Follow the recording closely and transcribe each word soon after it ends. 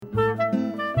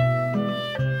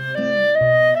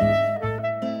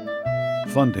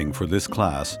Funding for this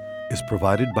class is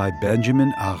provided by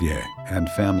Benjamin Aryeh and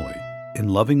family in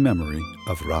loving memory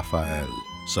of Raphael,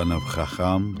 son of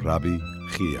Chacham Rabbi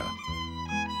Chia.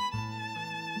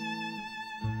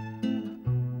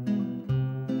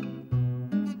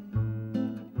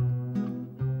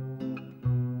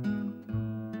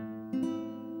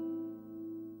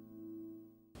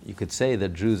 You could say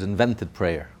that Jews invented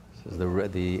prayer.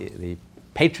 The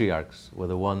patriarchs were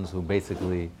the ones who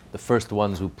basically, the first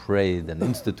ones who prayed and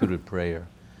instituted prayer.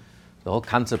 The whole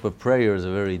concept of prayer is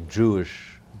a very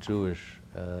Jewish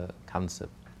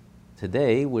concept.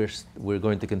 Today we're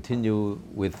going to continue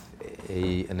with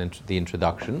the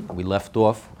introduction. We left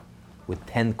off with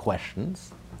 10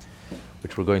 questions,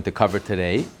 which we're going to cover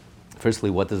today. Firstly,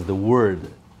 what is the word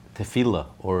tefillah,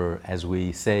 or as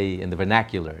we say in the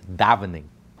vernacular, davening?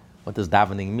 What does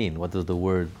davening mean? What does the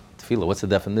word tefillah? What's the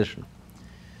definition?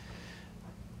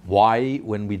 Why,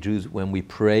 when we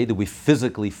pray, do we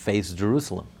physically face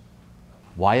Jerusalem?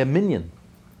 Why a minyan?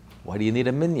 Why do you need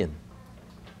a minyan?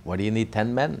 Why do you need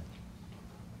 10 men?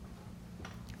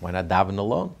 Why not daven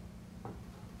alone?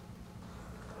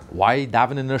 Why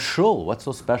daven in a shul? What's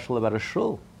so special about a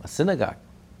shul, a synagogue,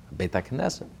 a Beit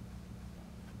HaKnesset?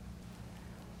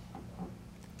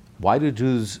 Why do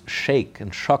Jews shake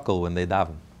and shuckle when they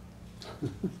daven?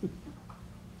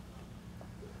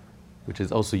 Which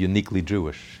is also uniquely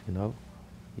Jewish, you know?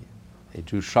 A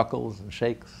Jew shuckles and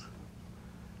shakes.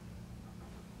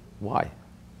 Why?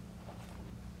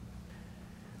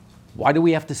 Why do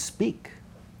we have to speak?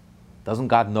 Doesn't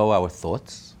God know our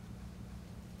thoughts?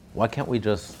 Why can't we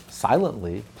just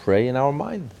silently pray in our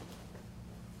mind?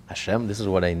 Hashem, this is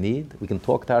what I need. We can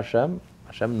talk to Hashem.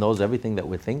 Hashem knows everything that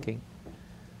we're thinking.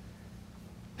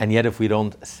 And yet if we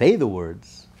don't say the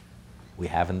words, we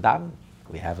haven't davened.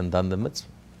 We haven't done the mitzvah.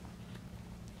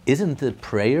 Isn't the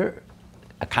prayer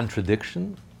a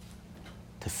contradiction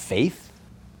to faith?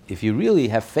 If you really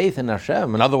have faith in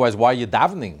Hashem, and otherwise why are you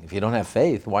davening? If you don't have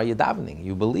faith, why are you davening?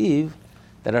 You believe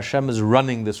that Hashem is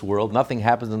running this world. Nothing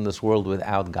happens in this world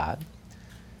without God.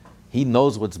 He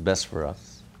knows what's best for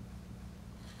us.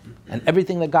 And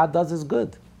everything that God does is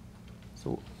good.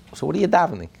 So what are you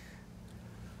davening?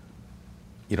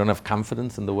 You don't have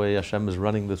confidence in the way Hashem is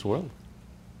running this world?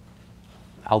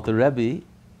 Alter Rebbe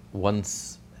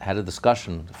once had a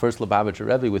discussion, the first Lubavitcher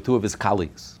Rebbe, with two of his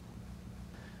colleagues,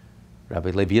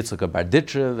 Rabbi Levi Yitzchak of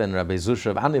Berditchev and Rabbi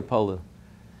Zusha of Anipol.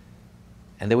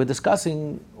 And they were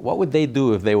discussing what would they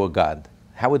do if they were God?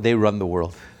 How would they run the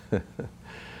world?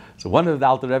 So one of the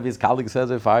Alter Rebbe's colleagues says,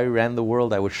 if I ran the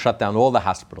world, I would shut down all the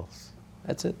hospitals.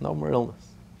 That's it, no more illness.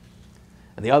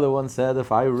 And the other one said,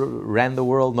 if I ran the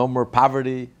world, no more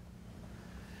poverty.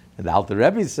 And the Alter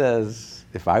Rebbe says,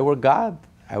 if I were God,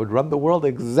 I would run the world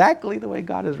exactly the way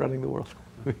God is running the world.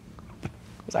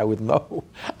 Because I would know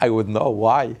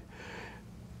why.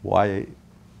 Why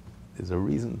there's a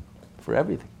reason for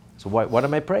everything. So what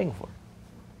am I praying for?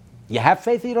 You have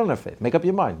faith or you don't have faith? Make up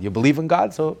your mind. You believe in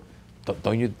God, so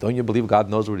don't you believe God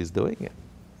knows what He's doing?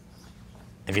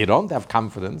 If you don't have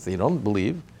confidence, you don't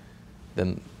believe,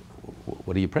 then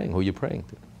what are you praying? Who are you praying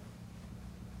to?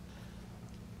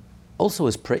 Also,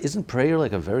 isn't prayer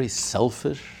like a very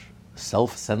selfish,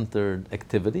 self-centered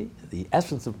activity? The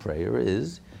essence of prayer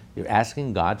is you're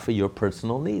asking God for your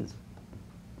personal needs,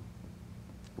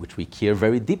 which we care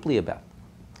very deeply about.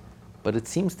 But it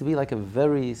seems to be like a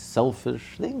very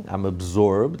selfish thing. I'm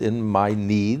absorbed in my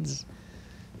needs.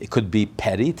 It could be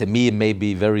petty. To me, it may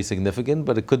be very significant,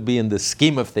 but it could be in the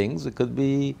scheme of things, it could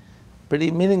be pretty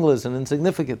meaningless and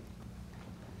insignificant.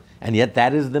 And yet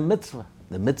that is the mitzvah.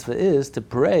 The mitzvah is to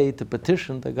pray, to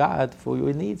petition to God for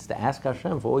your needs, to ask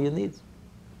Hashem for all your needs.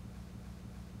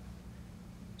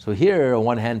 So here, on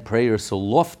one hand, prayer is so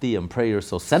lofty, and prayer is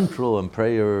so central, and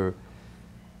prayer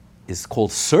is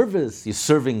called service. You're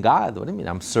serving God. What do you mean,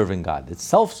 I'm serving God? It's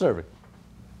self-serving.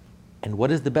 And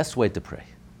what is the best way to pray?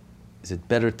 Is it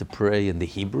better to pray in the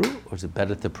Hebrew, or is it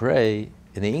better to pray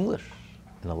in the English,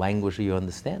 in a language that you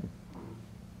understand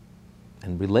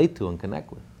and relate to and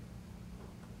connect with?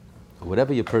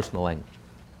 Whatever your personal language.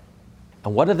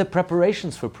 And what are the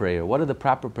preparations for prayer? What are the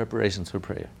proper preparations for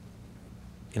prayer?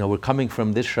 You know, we're coming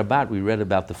from this Shabbat, we read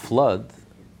about the flood.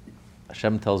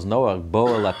 Hashem tells Noah, Bo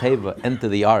la teva, enter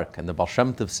the ark. And the Baal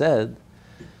Shem Tov said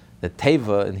that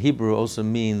teva in Hebrew also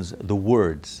means the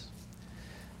words.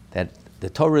 That the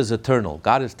Torah is eternal.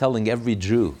 God is telling every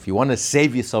Jew, if you want to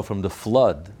save yourself from the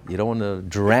flood, you don't want to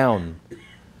drown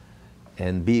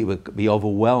and be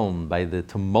overwhelmed by the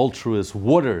tumultuous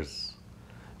waters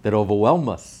that overwhelm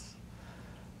us.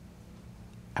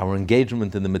 Our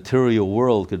engagement in the material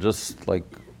world could just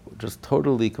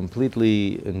totally,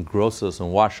 completely engross us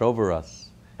and wash over us.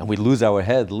 and we lose our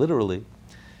head literally.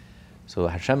 So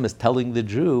Hashem is telling the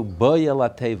Jew, Boya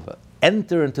lateva,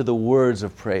 enter into the words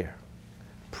of prayer.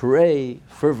 Pray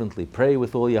fervently, pray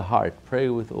with all your heart, pray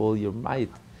with all your might.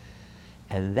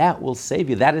 And that will save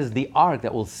you. That is the ark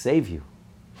that will save you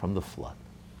from the flood.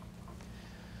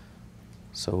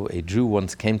 So a Jew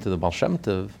once came to the Baal Shem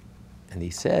Tov, and he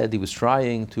said he was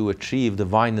trying to achieve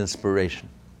divine inspiration.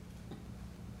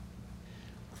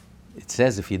 It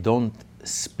says if you don't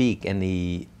speak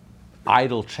any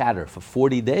idle chatter for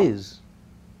 40 days,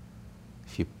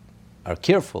 if you are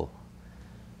careful,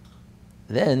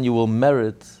 then you will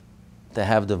merit to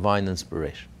have divine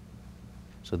inspiration.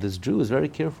 So this Jew was very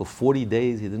careful. 40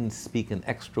 days, he didn't speak an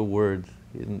extra word,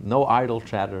 no idle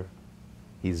chatter.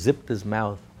 He zipped his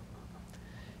mouth.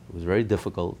 It was very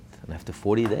difficult. And after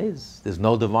 40 days, there's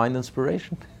no divine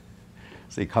inspiration.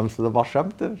 So he comes to the Baal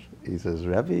Shem Tov. He says,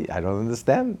 Rebbe, I don't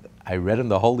understand. I read in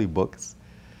the holy books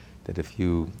that if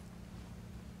you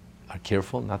are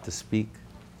careful not to speak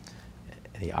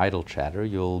any idle chatter,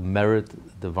 you'll merit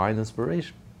divine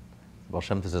inspiration. Baal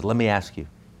Shem Tov says, let me ask you,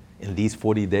 in these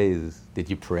 40 days, did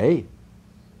you pray?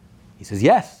 He says,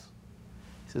 yes.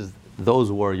 He says,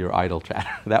 those were your idle chatter.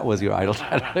 That was your idle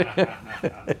chatter.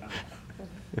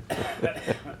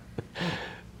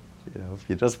 If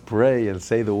you just pray and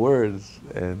say the words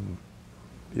and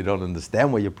you don't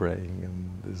understand what you're praying and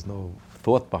there's no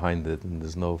thought behind it and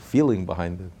there's no feeling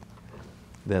behind it,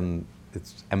 then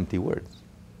it's empty words.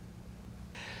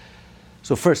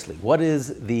 So firstly, what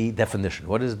is the definition?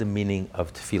 What is the meaning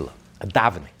of tefillah? A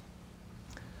davening.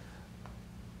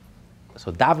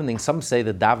 So davening, some say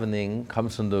that davening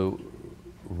comes from the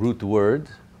root word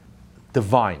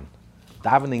divine.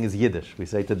 Davening is Yiddish. We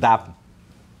say to daven,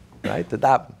 right? To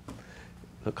daven.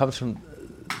 It comes from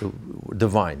the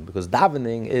divine, because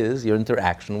davening is your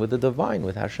interaction with the divine,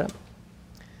 with Hashem.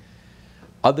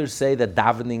 Others say that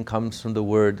davening comes from the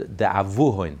word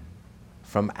de'avuhoin,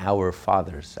 from our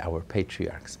fathers, our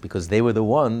patriarchs, because they were the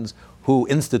ones who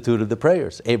instituted the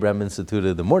prayers. Abraham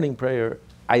instituted the morning prayer,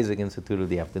 Isaac instituted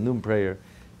the afternoon prayer,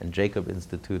 and Jacob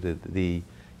instituted the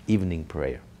evening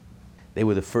prayer. They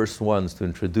were the first ones to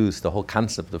introduce the whole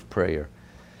concept of prayer,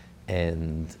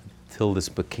 and till this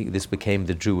became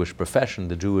the Jewish profession,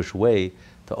 the Jewish way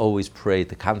to always pray,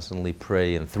 to constantly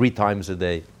pray, and 3 times a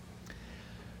day.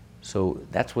 So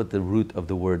that's what the root of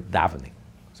the word davening.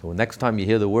 So next time you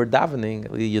hear the word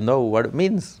davening, you know what it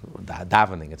means.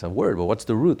 Davening, it's a word, but what's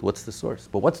the root? What's the source?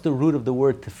 But what's the root of the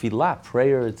word tefillah,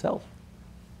 prayer itself?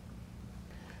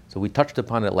 So we touched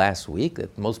upon it last week,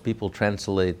 that most people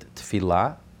translate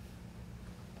tefillah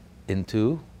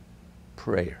into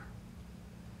prayer.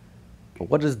 But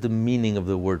what is the meaning of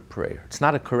the word prayer? It's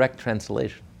not a correct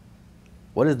translation.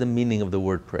 What is the meaning of the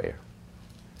word prayer?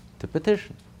 To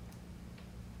petition.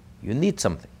 You need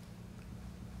something.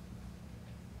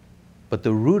 But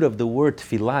the root of the word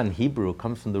tefillah in Hebrew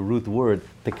comes from the root word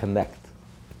to connect.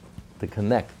 To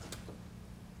connect.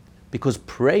 Because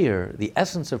prayer, the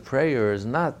essence of prayer is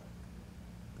not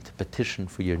to petition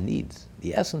for your needs.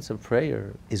 The essence of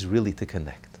prayer is really to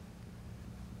connect.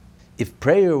 If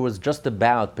prayer was just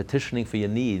about petitioning for your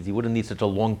needs, you wouldn't need such a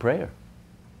long prayer.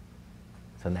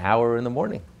 It's an hour in the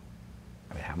morning.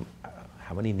 I mean,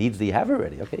 how many needs do you have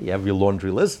already? Okay, you have your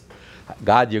laundry list.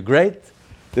 God, you're great.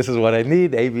 This is what I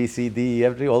need, A, B, C, D, E,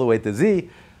 F, G, all the way to Z.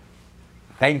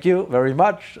 Thank you very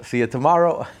much. See you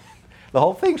tomorrow. The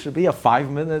whole thing should be a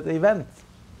 5-minute event.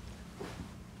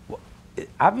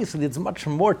 Obviously, it's much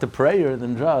more to prayer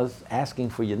than just asking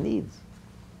for your needs.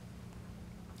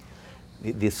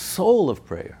 The soul of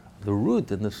prayer, the root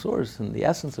and the source and the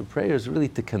essence of prayer is really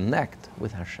to connect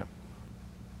with Hashem.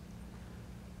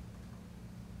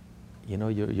 You know,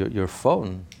 your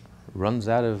phone runs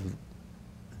out of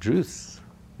juice.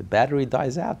 The battery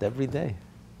dies out every day.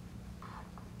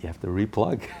 You have to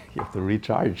replug, you have to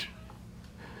recharge.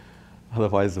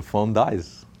 Otherwise the phone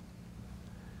dies.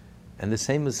 And the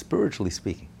same is spiritually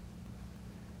speaking.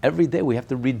 Every day we have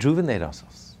to rejuvenate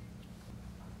ourselves.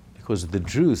 Because the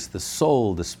juice, the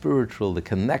soul, the spiritual, the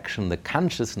connection, the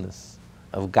consciousness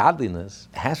of godliness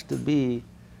has to be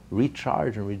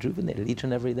recharged and rejuvenated each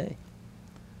and every day.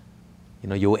 You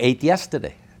know, you ate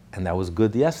yesterday, and that was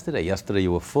good yesterday. Yesterday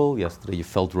you were full, yesterday you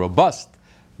felt robust,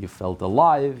 you felt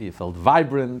alive, you felt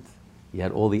vibrant, you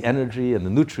had all the energy and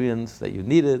the nutrients that you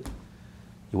needed.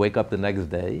 You wake up the next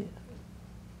day,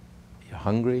 you're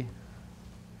hungry,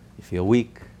 you feel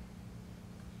weak,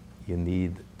 you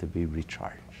need to be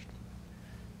recharged.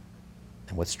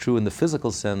 And what's true in the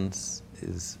physical sense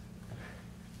is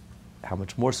how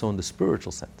much more so in the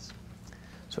spiritual sense.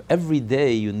 So every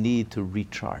day you need to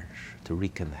recharge, to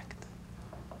reconnect,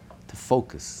 to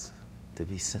focus,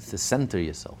 to center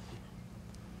yourself,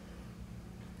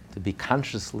 to be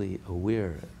consciously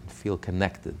aware and feel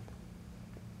connected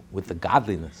with the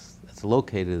godliness that's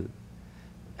located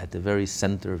at the very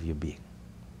center of your being,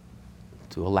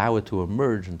 to allow it to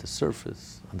emerge and to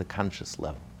surface on the conscious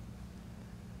level.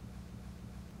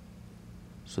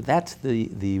 So that's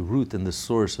the root and the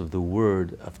source of the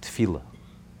word of tefillah.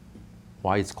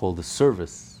 Why it's called a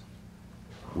service.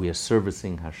 We are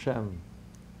servicing Hashem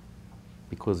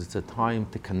because it's a time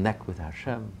to connect with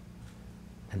Hashem,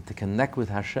 and to connect with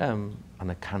Hashem on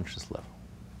a conscious level.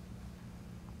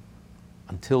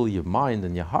 Until your mind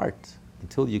and your heart,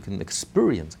 until you can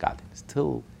experience godliness,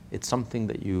 till it's something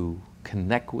that you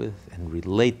connect with and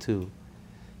relate to,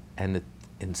 and it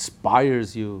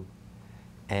inspires you,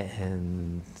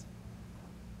 and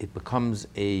it becomes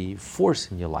a force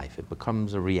in your life. It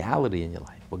becomes a reality in your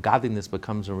life. Well, godliness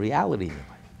becomes a reality in your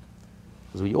life.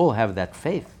 Because we all have that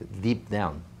faith deep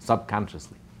down,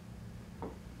 subconsciously.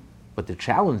 But the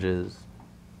challenge is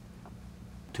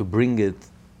to bring it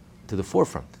to the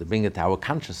forefront, to bring it to our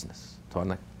consciousness.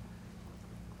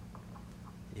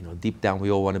 Deep down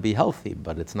we all want to be healthy,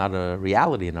 but it's not a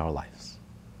reality in our lives.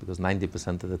 Because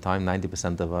 90% of the time,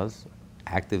 90% of us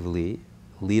actively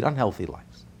lead unhealthy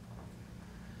lives.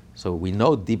 So we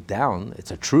know deep down,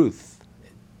 it's a truth.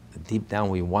 Deep down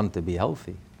we want to be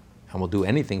healthy, and we'll do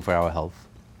anything for our health.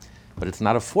 But it's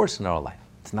not a force in our life.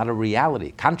 It's not a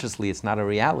reality. Consciously, it's not a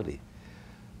reality.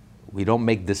 We don't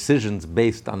make decisions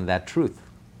based on that truth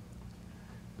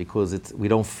because we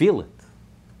don't feel it.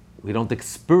 We don't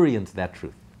experience that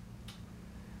truth.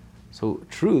 So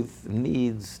truth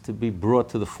needs to be brought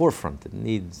to the forefront.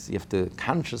 You have to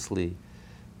consciously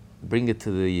bring it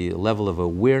to the level of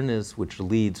awareness, which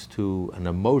leads to an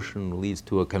emotion, leads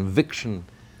to a conviction,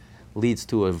 leads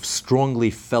to a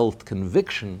strongly felt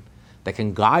conviction that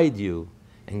can guide you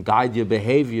and guide your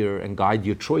behavior and guide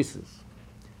your choices.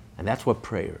 And that's what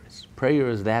prayer is. Prayer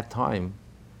is that time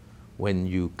when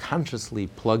you consciously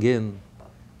plug in,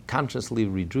 consciously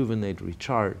rejuvenate,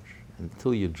 recharge,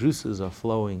 until your juices are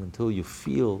flowing, until you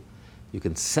feel, you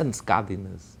can sense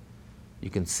godliness, you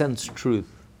can sense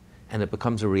truth, and it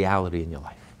becomes a reality in your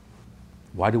life.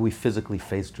 Why do we physically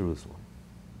face Jerusalem?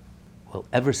 Well,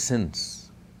 ever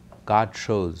since God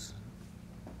chose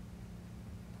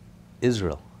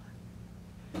Israel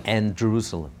and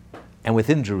Jerusalem, and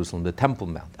within Jerusalem, the Temple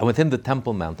Mount, and within the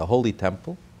Temple Mount, the Holy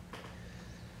Temple,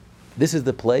 this is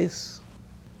the place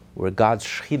where God's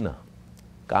Shekhinah,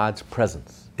 God's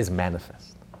presence, is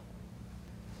manifest.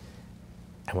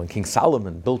 And when King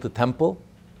Solomon built the temple,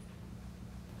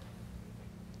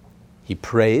 he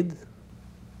prayed,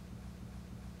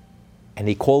 and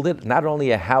he called it not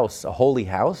only a house, a holy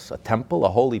house, a temple, a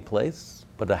holy place,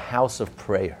 but a house of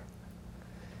prayer.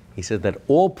 He said that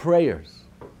all prayers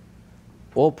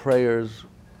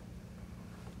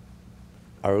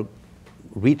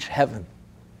reach heaven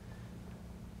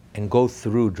and go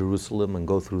through Jerusalem and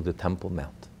go through the Temple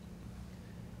Mount.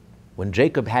 When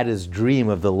Jacob had his dream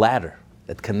of the ladder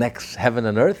that connects heaven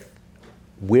and earth,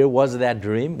 where was that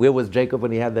dream? Where was Jacob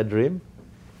when he had that dream?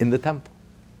 In the temple.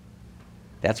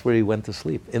 That's where he went to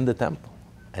sleep, in the temple.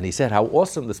 And he said how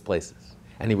awesome this place is.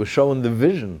 And he was shown the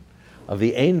vision of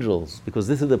the angels, because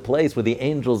this is the place where the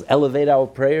angels elevate our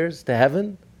prayers to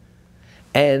heaven,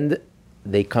 and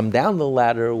they come down the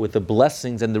ladder with the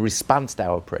blessings and the response to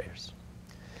our prayers.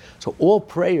 So all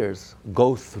prayers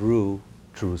go through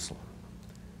Jerusalem.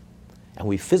 And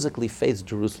we physically face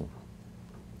Jerusalem.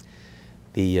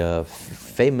 The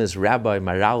famous Rabbi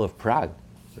Maral of Prague,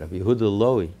 Rabbi Yehuda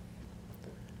Lowy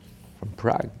from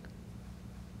Prague,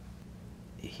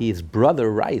 his brother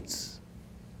writes,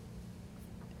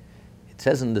 it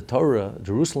says in the Torah,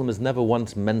 Jerusalem is never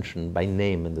once mentioned by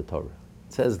name in the Torah.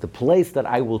 It says, the place that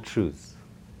I will choose,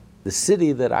 the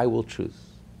city that I will choose.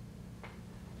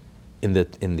 In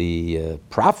the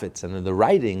prophets and in the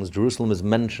writings, Jerusalem is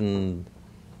mentioned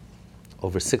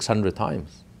over 600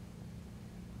 times.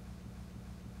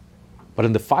 But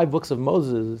in the 5 books of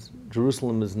Moses,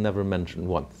 Jerusalem is never mentioned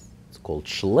once. It's called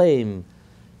Shalem,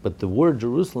 but the word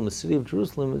Jerusalem, the city of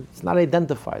Jerusalem, it's not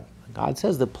identified. God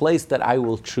says the place that I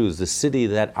will choose, the city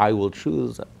that I will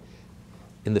choose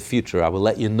in the future. I will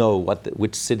let you know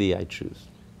which city I choose.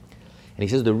 And he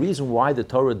says the reason why the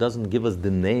Torah doesn't give us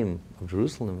the name of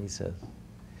Jerusalem, he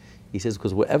says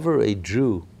because wherever a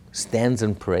Jew stands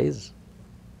and prays,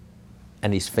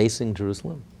 and he's facing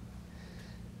Jerusalem,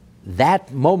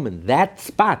 that moment, that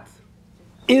spot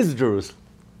is Jerusalem.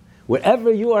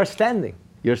 Wherever you are standing,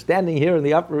 you're standing here on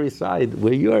the Upper East Side,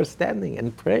 where you are standing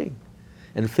and praying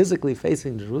and physically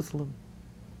facing Jerusalem,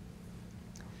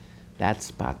 that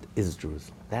spot is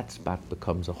Jerusalem. That spot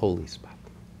becomes a holy spot.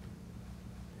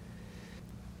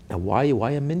 Now why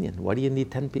a minyan? Why do you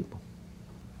need 10 people?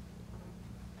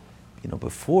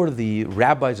 Before the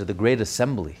rabbis of the Great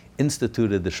Assembly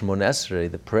instituted the Shemona Esrei,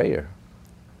 the prayer,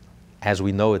 as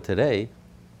we know it today,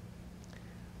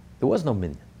 there was no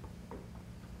minyan.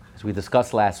 As we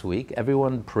discussed last week,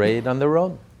 everyone prayed on their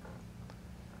own.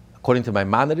 According to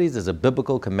Maimonides, there's a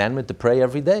biblical commandment to pray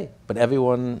every day, but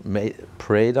everyone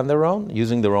prayed on their own,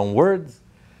 using their own words,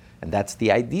 and that's the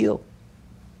ideal.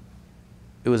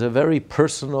 It was a very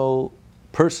personal,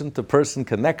 person-to-person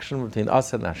connection between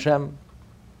us and Hashem.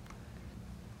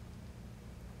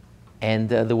 And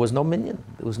there was no minyan.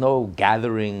 There was no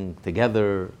gathering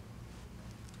together. There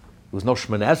was no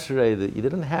Shemona Esrei. You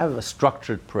didn't have a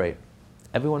structured prayer.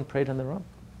 Everyone prayed on their own.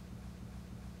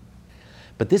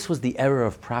 But this was the era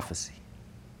of prophecy.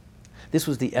 This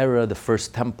was the era of the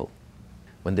first temple,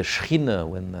 when the Shekhinah,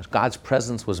 when God's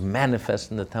presence was manifest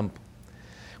in the temple,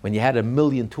 when you had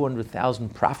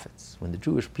 1,200,000 prophets, when the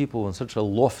Jewish people were on such a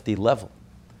lofty level.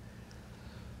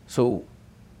 So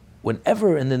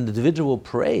whenever an individual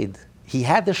prayed, he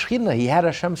had the Shekhinah, he had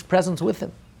Hashem's presence with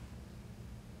him.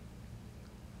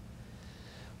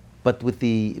 But with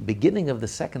the beginning of the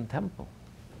second temple,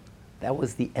 that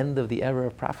was the end of the era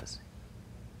of prophecy.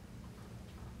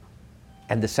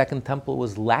 And the second temple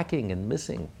was lacking and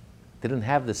missing. Didn't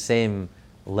have the same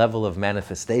level of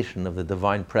manifestation of the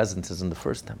divine presence as in the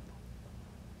first temple.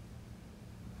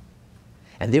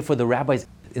 And therefore the rabbis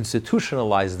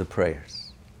institutionalized the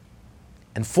prayers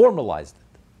and formalized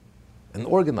it and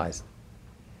organized it.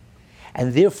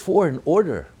 And therefore, in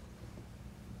order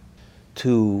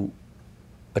to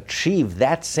achieve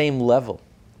that same level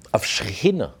of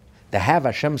Shekhinah, to have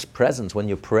Hashem's presence when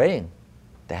you're praying,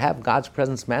 to have God's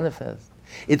presence manifest,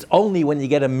 it's only when you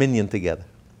get a minyan together.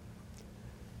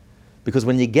 Because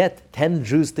when you get 10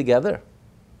 Jews together,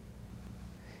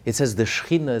 it says the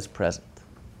Shekhinah is present.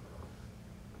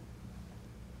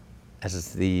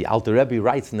 As the Alter Rebbe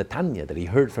writes in the Tanya, that he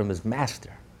heard from his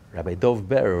master, Rabbi Dov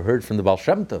Ber, who heard from the Baal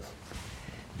Shem Tov,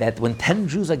 that when 10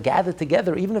 Jews are gathered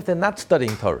together, even if they're not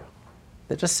studying Torah,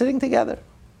 they're just sitting together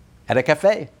at a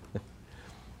cafe.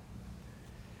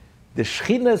 The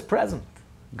Shekhinah is present.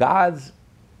 God's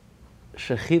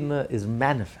Shekhinah is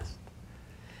manifest.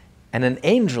 And an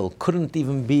angel couldn't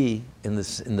even be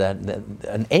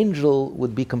an angel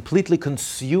would be completely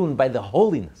consumed by the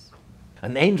holiness.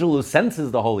 An angel who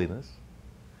senses the holiness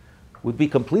would be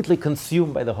completely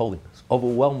consumed by the holiness,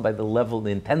 overwhelmed by the level,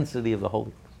 the intensity of the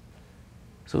holiness.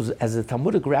 So as the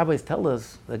Talmudic rabbis tell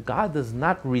us, that God does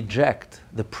not reject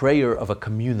the prayer of a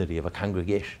community, of a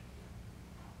congregation.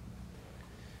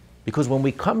 Because when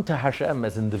we come to Hashem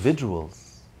as individuals,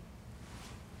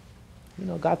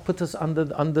 God puts us under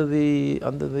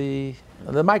the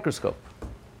microscope.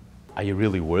 Are you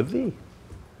really worthy?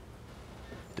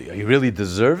 Are you really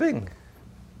deserving?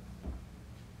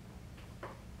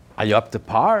 Are you up to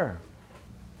par?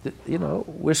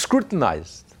 We're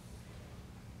scrutinized.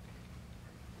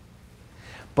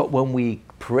 But when we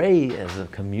pray as a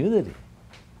community,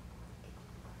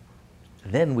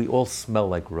 then we all smell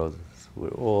like roses.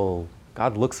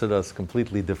 God looks at us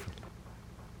completely different.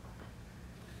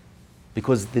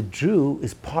 Because the Jew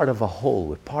is part of a whole,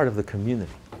 we're part of the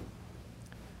community.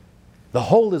 The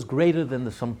whole is greater than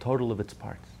the sum total of its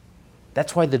parts.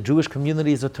 That's why the Jewish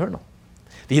community is eternal.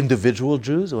 The individual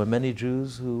Jews, there were many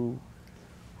Jews who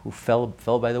fell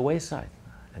by the wayside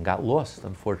and got lost,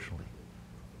 unfortunately.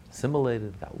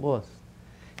 Assimilated, got lost.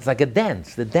 It's like a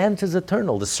dance. The dance is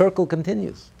eternal. The circle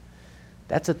continues.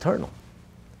 That's eternal.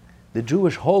 The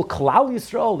Jewish whole, Klal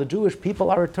Yisrael, the Jewish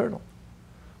people are eternal.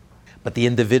 But the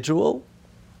individual,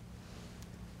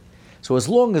 so as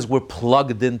long as we're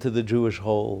plugged into the Jewish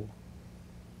whole,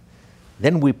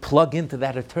 then we plug into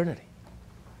that eternity.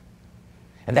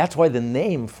 And that's why the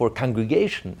name for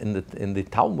congregation in the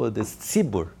Talmud is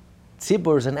Tzibur.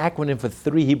 Tzibur is an acronym for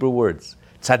 3 Hebrew words.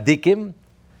 Tzadikim,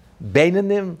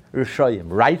 Beinanim, Rishoyim.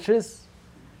 Righteous,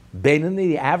 Beinani,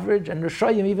 the average, and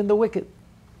Rishoyim, even the wicked.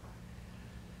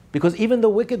 Because even the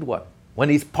wicked one, when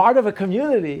he's part of a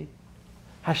community,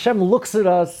 Hashem looks at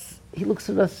us, he looks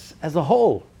at us as a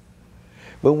whole.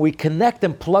 When we connect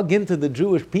and plug into the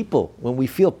Jewish people, when we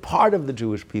feel part of the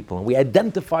Jewish people, and we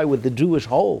identify with the Jewish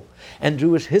whole, and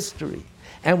Jewish history,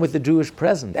 and with the Jewish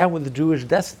present, and with the Jewish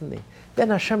destiny, then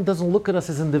Hashem doesn't look at us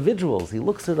as individuals. He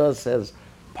looks at us as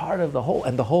part of the whole,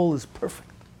 and the whole is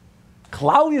perfect.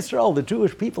 Klal Yisrael, the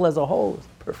Jewish people as a whole, is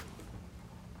perfect.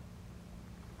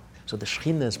 So the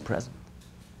Shekhinah is present,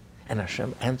 and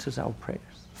Hashem answers our prayers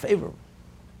favorably.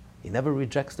 He never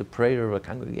rejects the prayer of a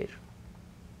congregation,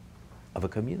 of a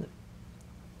community.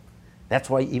 That's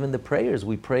why even the prayers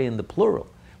we pray in the plural.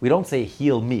 We don't say,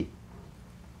 heal me,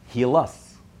 heal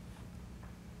us.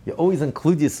 You always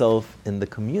include yourself in the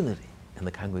community, in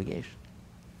the congregation.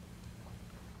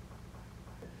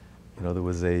 You know, there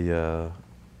was a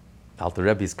Alter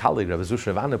Rebbe's colleague, Rabbi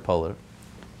Zusha Vanderpoller,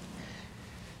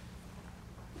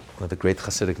 one of the great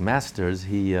Hasidic masters.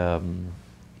 He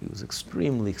was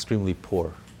extremely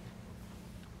poor.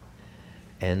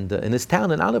 And in his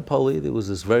town in Annapolis, there was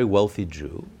this very wealthy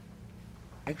Jew.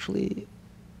 Actually,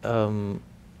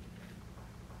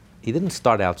 he didn't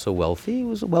start out so wealthy. He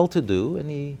was well-to-do, and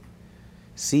he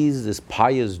sees this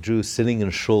pious Jew sitting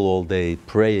in shul all day,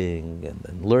 praying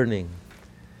and learning.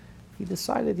 He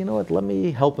decided, you know what, let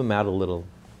me help him out a little.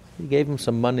 He gave him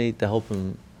some money to help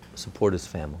him support his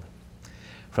family.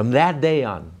 From that day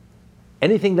on,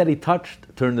 anything that he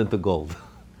touched turned into gold.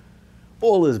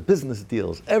 All his business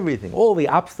deals, everything, all the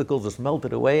obstacles just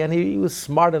melted away, and he was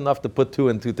smart enough to put two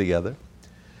and two together.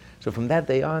 So from that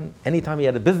day on, anytime he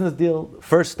had a business deal,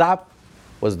 first stop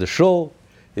was the shul.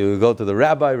 He would go to the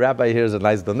rabbi. Rabbi, here's a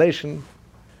nice donation.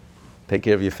 Take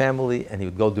care of your family. And he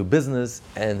would go do business,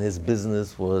 and his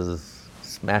business was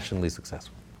smashingly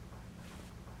successful.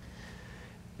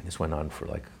 And this went on for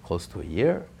like close to a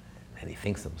year. And he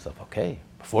thinks to himself, okay,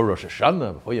 before Rosh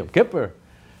Hashanah, before Yom Kippur,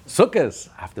 Sukkot,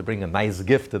 I have to bring a nice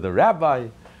gift to the rabbi.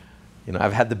 You know,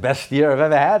 I've had the best year I've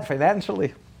ever had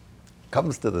financially.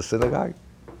 Comes to the synagogue.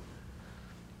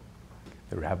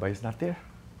 The rabbi is not there.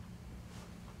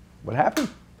 What happened?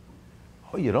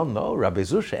 Oh, you don't know, Rabbi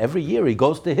Zusha. Every year he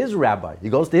goes to his rabbi. He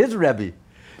goes to his Rebbe.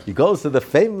 He goes to the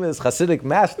famous Hasidic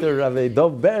master, Rabbi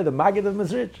Dov Ber, the Maggid of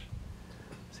Mezrich.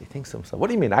 So he thinks to himself, what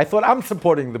do you mean? I thought I'm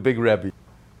supporting the big Rebbe.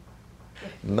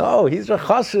 No, he's a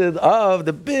chassid of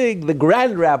the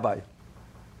grand rabbi.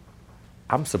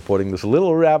 I'm supporting this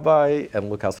little rabbi, and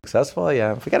look how successful I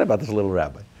am. Forget about this little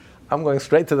rabbi. I'm going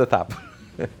straight to the top.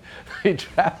 He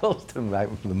travels to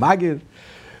the Maggid,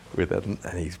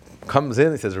 and he comes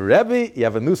in, he says, Rebbe, you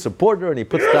have a new supporter, and he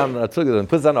puts down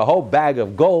a whole bag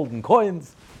of gold and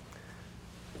coins.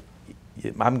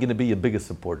 I'm going to be your biggest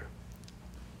supporter.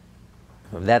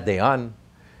 From that day on,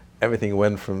 everything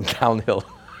went from downhill,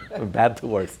 from bad to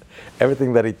worse.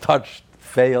 Everything that he touched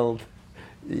failed.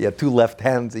 He had two left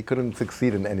hands. He couldn't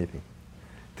succeed in anything.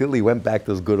 Till he went back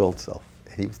to his good old self.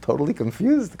 He was totally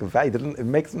confused. It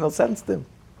makes no sense to him.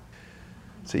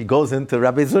 So he goes into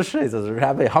Rabbi Zusha. He says,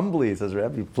 Rabbi, humbly, he says,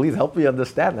 Rabbi, please help me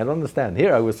understand. I don't understand.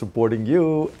 Here I was supporting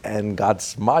you, and God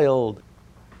smiled,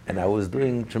 and I was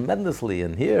doing tremendously.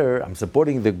 And here I'm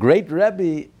supporting the great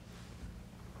Rebbe.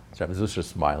 So Rabbi Zusha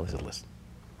smiled. He said, listen,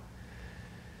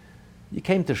 you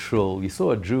came to shul, you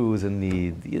saw a Jew who was in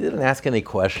need, you didn't ask any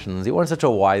questions, you weren't such a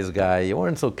wise guy, you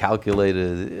weren't so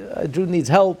calculated. A Jew needs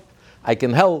help, I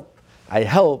can help, I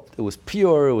helped, it was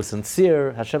pure, it was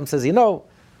sincere. Hashem says, you know,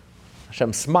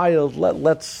 Hashem smiled,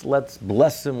 let's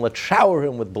bless him, let's shower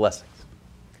him with blessings.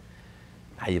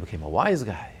 Now you became a wise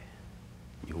guy.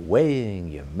 You're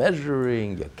weighing, you're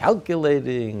measuring, you're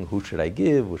calculating, who should I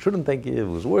give, who shouldn't I give,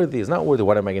 who's worthy, who's not worthy,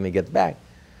 what am I going to get back?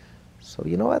 So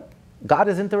you know what? God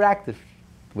is interactive.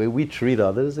 The way we treat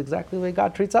others is exactly the way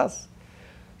God treats us.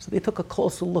 So they took a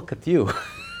closer look at you.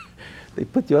 They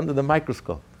put you under the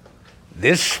microscope.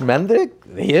 This shmendik,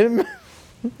 him,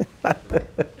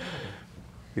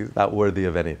 he's not worthy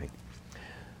of anything.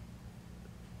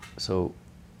 So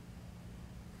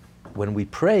when we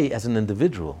pray as an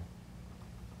individual,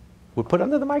 we're put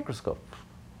under the microscope,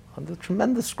 under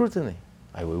tremendous scrutiny.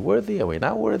 Are we worthy? Are we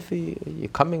not worthy? Are you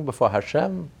coming before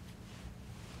Hashem?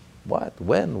 What?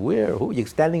 When? Where? Who? You're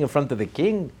standing in front of the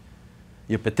king?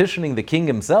 You're petitioning the king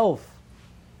himself?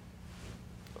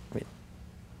 I mean,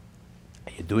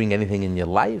 are you doing anything in your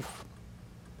life?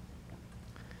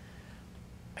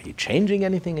 Are you changing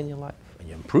anything in your life? Are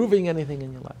you improving anything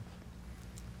in your life?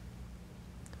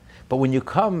 But when you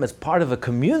come as part of a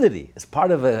community, as part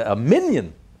of a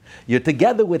minyan, you're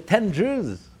together with 10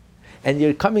 Jews, and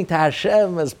you're coming to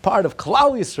Hashem as part of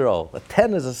Klal Yisrael. A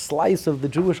 10 is a slice of the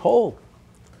Jewish whole.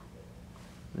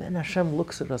 Then Hashem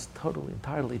looks at us totally,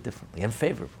 entirely differently and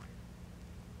favorably.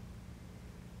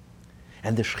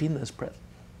 And the Shekhinah is present.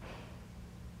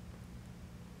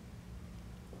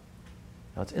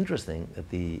 Now it's interesting that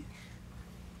the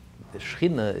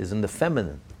Shekhinah is in the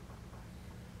feminine.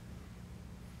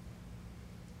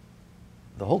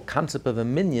 The whole concept of a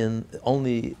minyan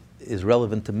only is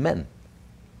relevant to men,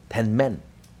 10 men.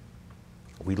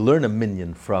 We learn a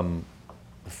minyan from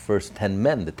the first 10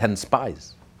 men, the 10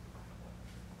 spies.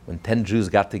 When 10 Jews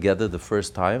got together the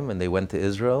first time and they went to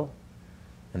Israel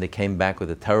and they came back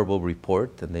with a terrible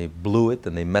report and they blew it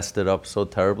and they messed it up so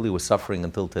terribly, we're suffering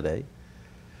until today.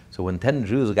 So when 10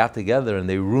 Jews got together and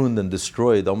they ruined and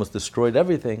destroyed, almost destroyed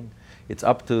everything, it's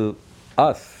up to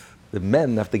us The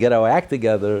men have to get our act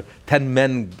together. 10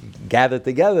 men gathered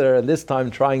together, and this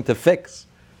time trying to fix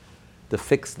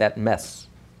that mess.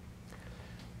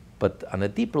 But on a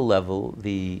deeper level,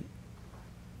 the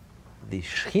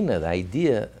Shekhinah, the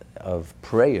idea of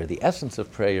prayer, the essence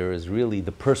of prayer is really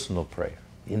the personal prayer,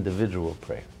 the individual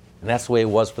prayer. And that's the way it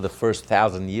was for the first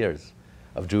 1,000 years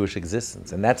of Jewish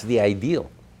existence. And that's the ideal.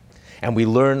 And we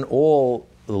learn all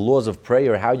the laws of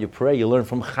prayer, how you pray. You learn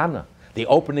from Hannah, the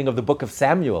opening of the book of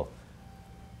Samuel.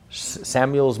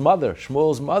 Samuel's mother,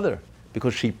 Shmuel's mother,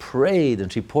 because she prayed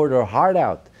and she poured her heart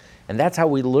out. And that's how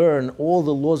we learn all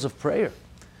the laws of prayer.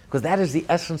 Because that is the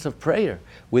essence of prayer,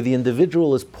 where the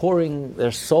individual is pouring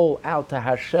their soul out to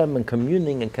Hashem and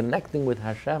communing and connecting with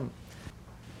Hashem.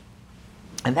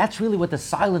 And that's really what the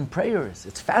silent prayer is.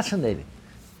 It's fascinating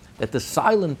that the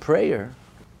silent prayer,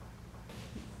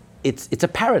 it's a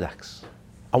paradox.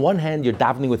 On one hand, you're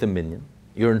davening with a minyan.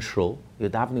 You're in shul, you're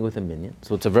davening with a minyan.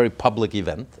 So it's a very public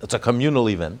event. It's a communal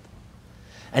event.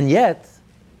 And yet,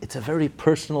 it's a very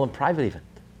personal and private event.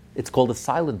 It's called a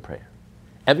silent prayer.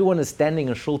 Everyone is standing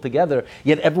in shul together,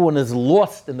 yet everyone is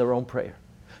lost in their own prayer.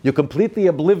 You're completely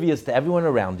oblivious to everyone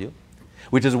around you,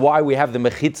 which is why we have the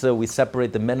mechitza, we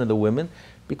separate the men and the women,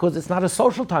 because it's not a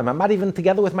social time. I'm not even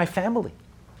together with my family.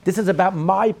 This is about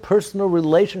my personal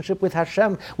relationship with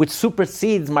Hashem, which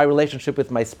supersedes my relationship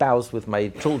with my spouse, with my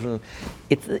children.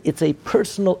 It's a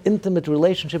personal, intimate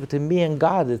relationship between me and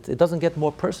God. It doesn't get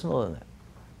more personal than that.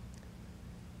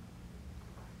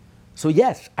 So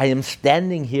yes, I am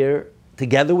standing here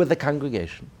together with the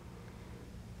congregation.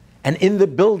 And in the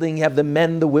building, you have the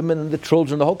men, the women, and the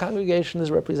children. The whole congregation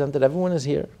is represented. Everyone is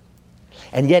here.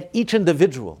 And yet each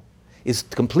individual is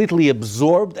completely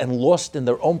absorbed and lost in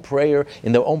their own prayer,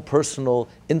 in their own personal,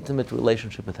 intimate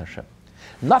relationship with Hashem.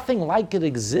 Nothing like it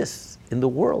exists in the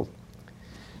world.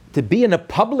 To be in a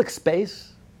public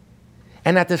space,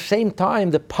 and at the same time,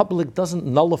 the public doesn't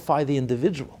nullify the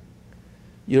individual.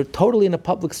 You're totally in a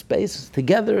public space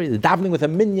together, you're davening with a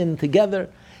minyan together,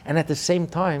 and at the same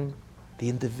time, the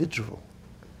individual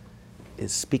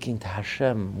is speaking to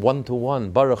Hashem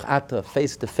one-to-one, Baruch Atah,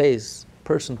 face-to-face,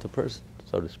 person to person,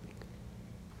 so to speak.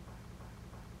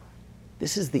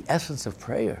 This is the essence of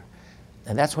prayer.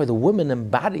 And that's why the woman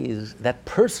embodies that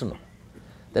personal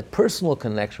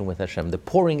connection with Hashem, the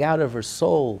pouring out of her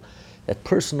soul, that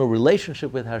personal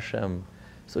relationship with Hashem.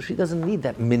 So she doesn't need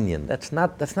that minyan. That's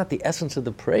not the essence of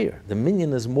the prayer. The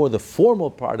minyan is more the formal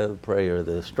part of the prayer,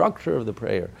 the structure of the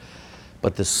prayer.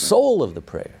 But the soul of the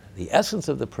prayer, the essence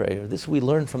of the prayer, this we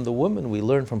learn from the woman, we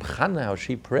learn from Hannah how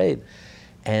she prayed.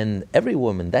 And every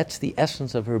woman, that's the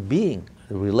essence of her being.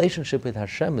 The relationship with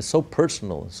Hashem is so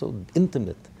personal, so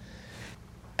intimate.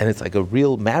 And it's like a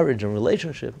real marriage and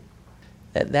relationship.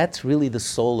 That's really the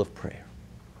soul of prayer.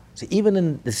 So even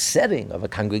in the setting of a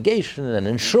congregation and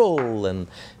in shul and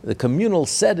the communal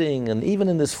setting and even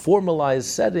in this formalized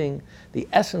setting, the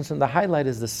essence and the highlight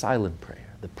is the silent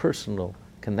prayer, the personal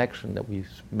connection that we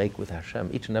make with Hashem.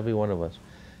 Each and every one of us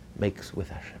makes with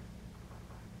Hashem.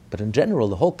 But in general,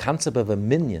 the whole concept of a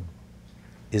minyan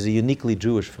is a uniquely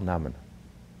Jewish phenomenon.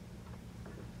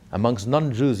 Amongst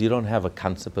non-Jews, you don't have a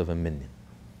concept of a minyan.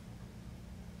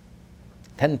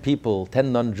 10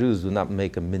 non-Jews do not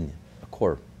make a minyan, a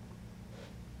korban.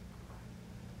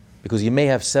 Because you may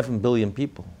have 7 billion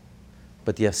people,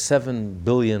 but you have 7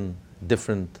 billion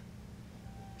different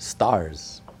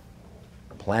stars,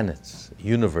 planets,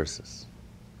 universes.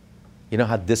 You know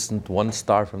how distant one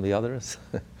star from the other is?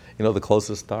 You know the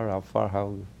closest star,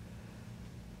 how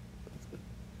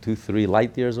 2-3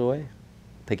 light years away?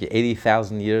 Take you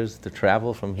 80,000 years to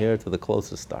travel from here to the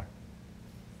closest star.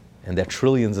 And there are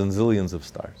trillions and zillions of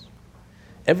stars.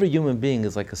 Every human being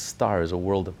is like a star, is a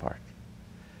world apart.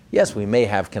 Yes, we may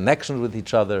have connections with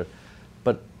each other,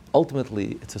 but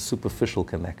ultimately it's a superficial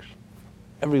connection.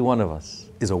 Every one of us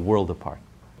is a world apart.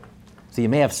 So you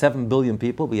may have 7 billion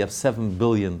people, but you have 7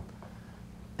 billion,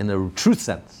 in a true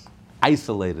sense,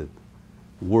 isolated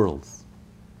worlds.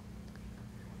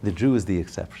 The Jew is the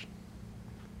exception.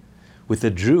 With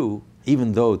the Jew,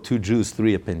 even though 2 Jews,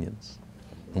 3 opinions,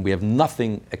 and we have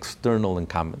nothing external in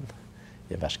common.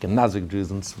 You have Ashkenazic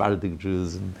Jews and Sephardic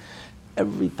Jews and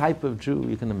every type of Jew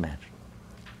you can imagine.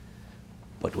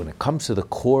 But when it comes to the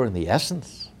core and the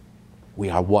essence, we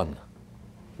are one.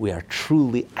 We are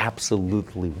truly,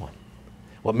 absolutely one.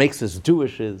 What makes us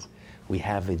Jewish is we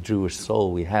have a Jewish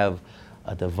soul, we have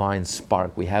a divine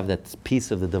spark, we have that piece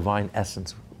of the divine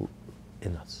essence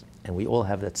in us. And we all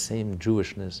have that same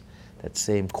Jewishness, that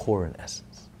same core and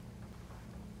essence.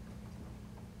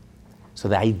 So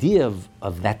the idea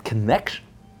of that connection,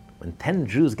 when 10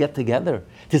 Jews get together,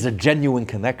 it is a genuine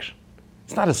connection.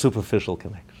 It's not a superficial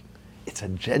connection. It's It's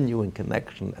a genuine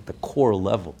connection at the core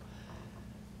level,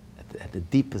 at the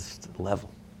deepest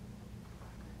level.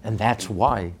 And that's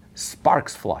why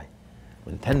sparks fly.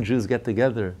 When 10 Jews get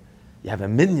together, you have a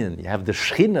minyan, you have the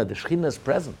Shekhinah is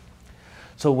present.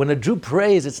 So when a Jew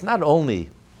prays, it's not only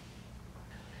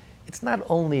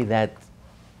that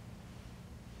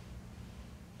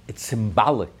it's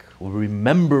symbolic. We're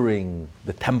remembering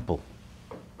the temple.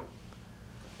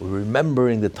 We're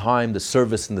remembering the time, the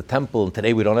service in the temple. And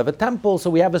today we don't have a temple, so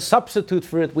we have a substitute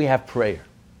for it. We have prayer.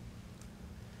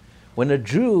 When a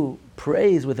Jew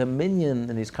prays with a minyan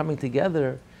and he's coming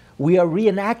together, we are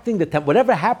reenacting the temple.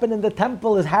 Whatever happened in the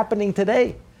temple is happening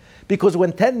today. Because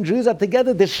when 10 Jews are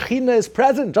together, the Shekhinah is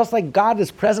present, just like God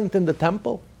is present in the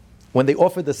temple. When they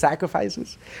offer the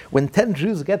sacrifices, when 10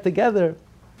 Jews get together,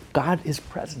 God is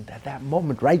present at that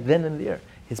moment, right then and there.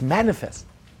 It's manifest.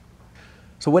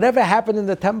 So whatever happened in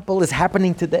the temple is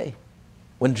happening today.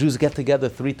 When Jews get together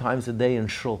 3 times a day in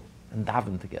shul and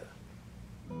daven together.